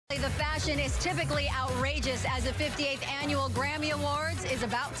The fashion is typically outrageous as the 58th Annual Grammy Awards is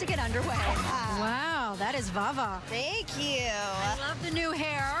about to get underway. Wow, that is Vava. Thank you. I love the new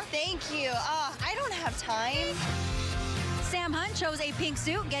hair. Thank you. I don't have time. Sam Hunt chose a pink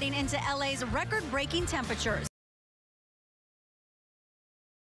suit, getting into LA's record-breaking temperatures.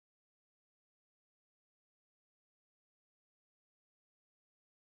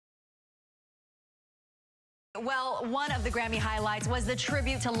 Well, one of the Grammy highlights was the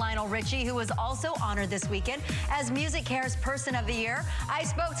tribute to Lionel Richie, who was also honored this weekend as Music Care's Person of the Year. I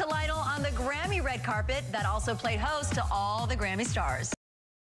spoke to Lionel on the Grammy red carpet that also played host to all the Grammy stars.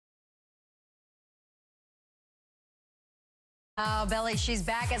 Oh, Belly, she's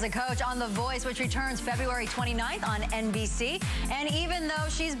back as a coach on The Voice, which returns February 29th on NBC. And even though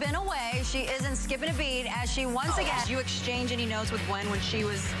she's been away, she isn't skipping a beat as she once again... Did you exchange any notes with Gwen when she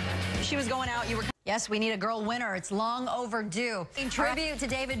was going out? You were... Yes, we need a girl winner. It's long overdue. In tribute to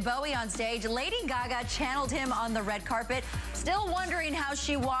David Bowie on stage, Lady Gaga channeled him on the red carpet. Still wondering how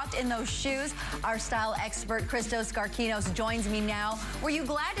she walked in those shoes? Our style expert, Christos Skarkinos, joins me now. Were you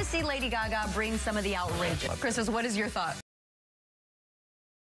glad to see Lady Gaga bring some of the outrageous? Christos, what is your thought?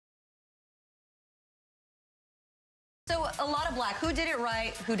 So, a lot of black. Who did it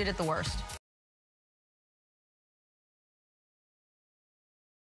right? Who did it the worst?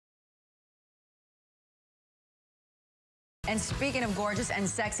 And speaking of gorgeous and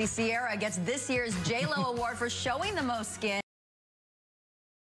sexy, Ciara gets this year's J.Lo award for showing the most skin.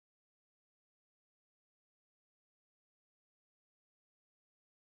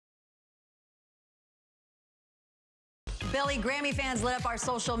 Billy, Grammy fans lit up our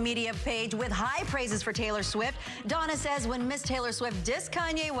social media page with high praises for Taylor Swift. Donna says when Miss Taylor Swift dissed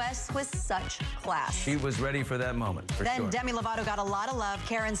Kanye West with such class. She was ready for that moment, for then sure. Demi Lovato got a lot of love.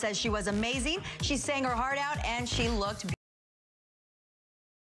 Karen says she was amazing. She sang her heart out and she looked beautiful.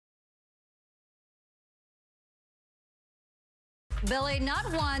 Billy, not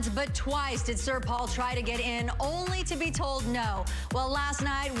once, but twice did Sir Paul try to get in, only to be told no. Well, last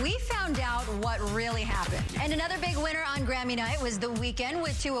night, we found out what really happened. And another big winner on Grammy night was The Weeknd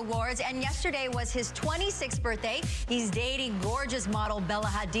with 2 awards, and yesterday was his 26th birthday. He's dating gorgeous model Bella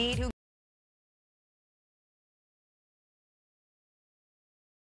Hadid, who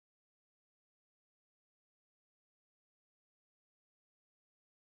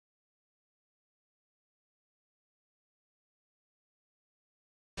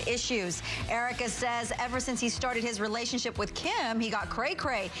issues. Erica says ever since he started his relationship with Kim, he got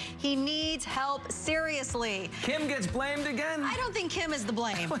cray-cray. He needs help seriously. Kim gets blamed again? I don't think Kim is the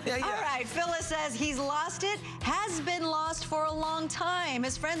blame. Yeah. All right, Phyllis says he's lost it, has been lost for a long time.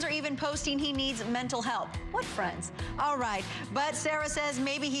 His friends are even posting he needs mental help. What friends? All right, but Sarah says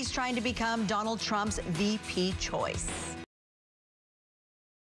maybe he's trying to become Donald Trump's VP choice.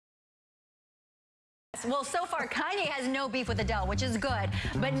 Well, so far, Kanye has no beef with Adele, which is good.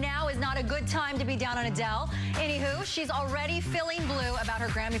 But now is not a good time to be down on Adele. Anywho, she's already feeling blue about her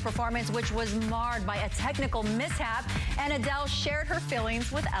Grammy performance, which was marred by a technical mishap. And Adele shared her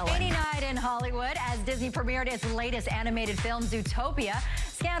feelings with Ellen. Any night in Hollywood, as Disney premiered its latest animated film, Zootopia,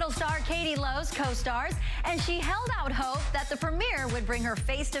 Scandal star Katie Lowe's co-stars, and she held out hope that the premiere would bring her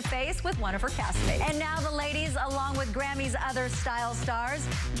face-to-face with one of her castmates. And now the ladies, along with Grammy's other style stars,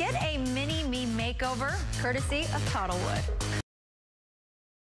 get a mini-me makeover courtesy of Toddlewood.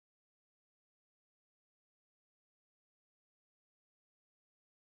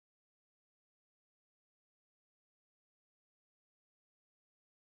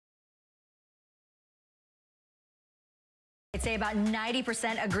 I'd say about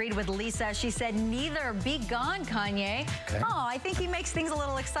 90% agreed with Lisa. She said, neither. Be gone, Kanye. Okay. Oh, I think he makes things a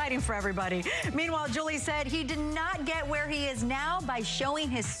little exciting for everybody. Meanwhile, Julie said he did not get where he is now by showing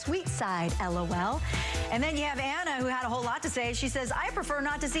his sweet side, LOL. And then you have Anna, who had a whole lot to say. She says, I prefer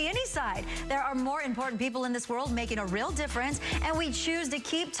not to see any side. There are more important people in this world making a real difference, and we choose to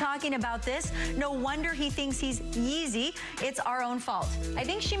keep talking about this. No wonder he thinks he's Yeezy. It's our own fault. I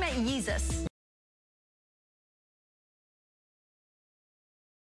think she meant Yeezus.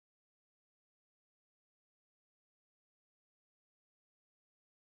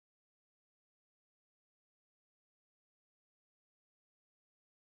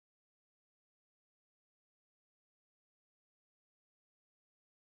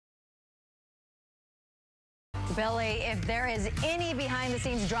 Billy, if there is any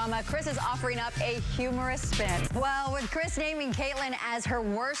behind-the-scenes drama, Chris is offering up a humorous spin. Well, with Chris naming Caitlyn as her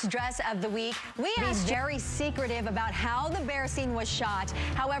worst dress of the week, we asked very secretive about how the bear scene was shot.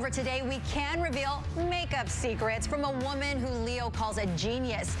 However, today we can reveal makeup secrets from a woman who Leo calls a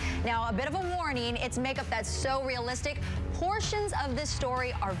genius. Now, a bit of a warning, it's makeup that's so realistic, portions of this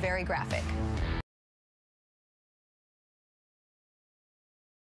story are very graphic.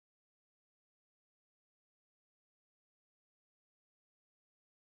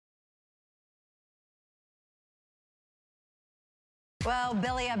 Well,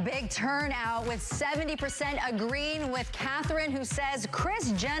 Billy, a big turnout with 70% agreeing with Catherine, who says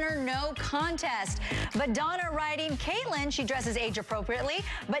Kris Jenner no contest. But Donna writing, Caitlyn, she dresses age appropriately,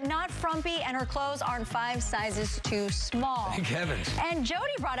 but not frumpy, and her clothes aren't 5 sizes too small. Thank heavens. And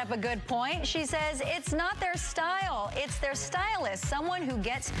Jody brought up a good point. She says it's not their style, it's their stylist, someone who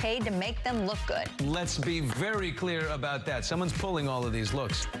gets paid to make them look good. Let's be very clear about that. Someone's pulling all of these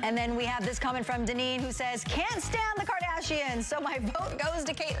looks. And then we have this comment from Deneen, who says, can't stand the Kardashians, so my vote goes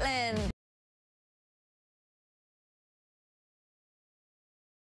to Caitlyn.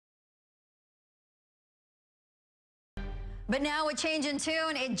 But now a change in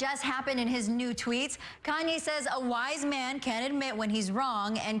tune, it just happened in his new tweets. Kanye says a wise man can't admit when he's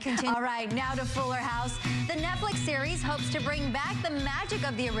wrong and continue. All right, now to Fuller House. The Netflix series hopes to bring back the magic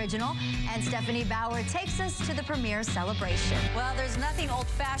of the original, and Stephanie Bauer takes us to the premiere celebration. Well, there's nothing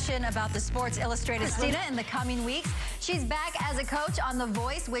old-fashioned about the Sports Illustrated Christina in the coming weeks. She's back as a coach on The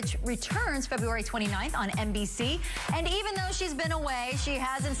Voice, which returns February 29th on NBC. And even though she's been away, she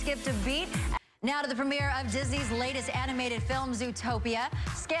hasn't skipped a beat. Now to the premiere of Disney's latest animated film, Zootopia.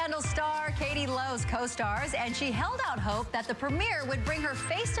 Scandal star Katie Lowe's co-stars, and she held out hope that the premiere would bring her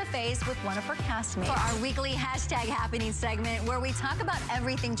face-to-face with one of her castmates. For our weekly #happening segment, where we talk about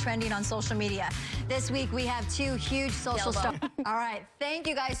everything trending on social media. This week, we have 2 huge social stars. All right, thank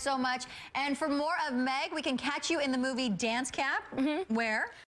you guys so much. And for more of Meg, we can catch you in the movie Dance Cap.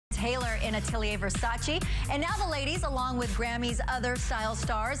 Where? Taylor in Atelier Versace. And now the ladies, along with Grammy's other style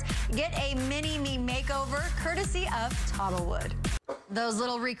stars, get a mini-me makeover courtesy of Toddlewood. Those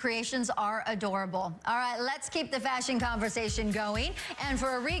little recreations are adorable. All right, let's keep the fashion conversation going. And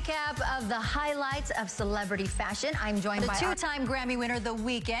for a recap of the highlights of celebrity fashion, I'm joined by the 2-time Grammy winner, The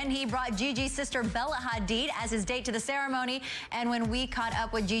Weeknd. He brought Gigi's sister Bella Hadid as his date to the ceremony. And when we caught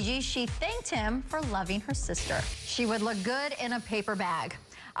up with Gigi, she thanked him for loving her sister. She would look good in a paper bag.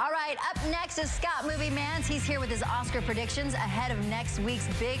 All right, up next is Scott Movie Mans. He's here with his Oscar predictions ahead of next week's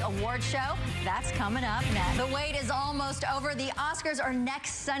big award show. That's coming up next. The wait is almost over. The Oscars are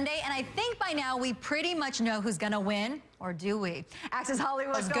next Sunday, and I think by now we pretty much know who's going to win. Or do we? Access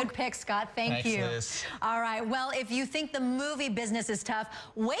Hollywood's good pick, Scott. Thank you. Liz. All right. Well, if you think the movie business is tough,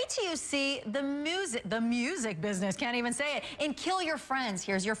 wait till you see the music business. Can't even say it. In Kill Your Friends,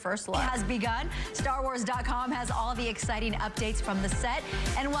 here's your first look. It has begun. StarWars.com has all the exciting updates from the set.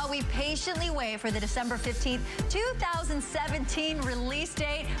 And while we patiently wait for the December 15th, 2017 release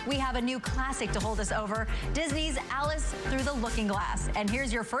date, we have a new classic to hold us over, Disney's Alice Through the Looking Glass. And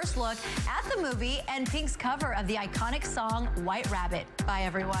here's your first look at the movie and Pink's cover of the iconic song White Rabbit. Bye,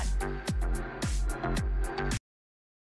 everyone.